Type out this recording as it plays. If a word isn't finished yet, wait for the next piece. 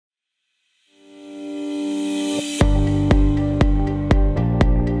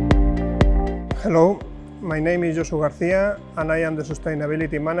Hello, my name is Josu Garcia and I am the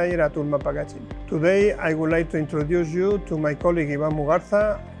Sustainability Manager at ULMA Packaging. Today I would like to introduce you to my colleague Iban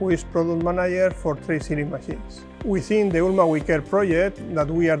Mugarza, who is Product Manager for tray sealing machines. Within the ULMA We Care project that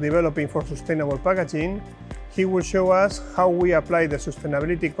we are developing for sustainable packaging, he will show us how we apply the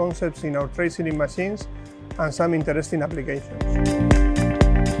sustainability concepts in our tray sealing machines and some interesting applications.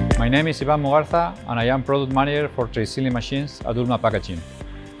 My name is Iban Mugarza and I am Product Manager for tray sealing machines at ULMA Packaging.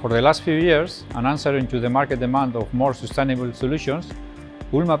 For the last few years, and answering to the market demand of more sustainable solutions,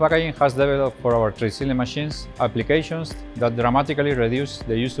 ULMA Packaging has developed for our tray sealing machines applications that dramatically reduce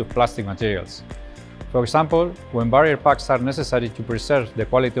the use of plastic materials. For example, when barrier packs are necessary to preserve the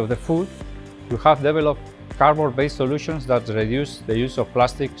quality of the food, we have developed cardboard-based solutions that reduce the use of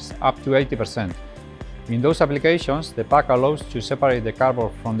plastics up to 80%. In those applications, the pack allows to separate the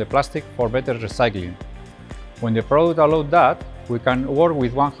cardboard from the plastic for better recycling. When the product allows that, we can work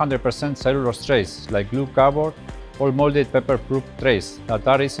with 100% cellulose trays like glue cardboard or molded paper-proof trays that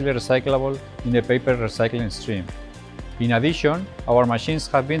are easily recyclable in the paper recycling stream. In addition, our machines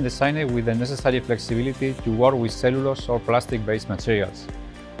have been designed with the necessary flexibility to work with cellulose or plastic-based materials.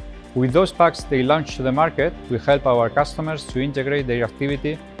 With those packs they launch to the market, we help our customers to integrate their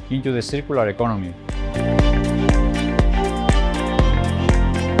activity into the circular economy.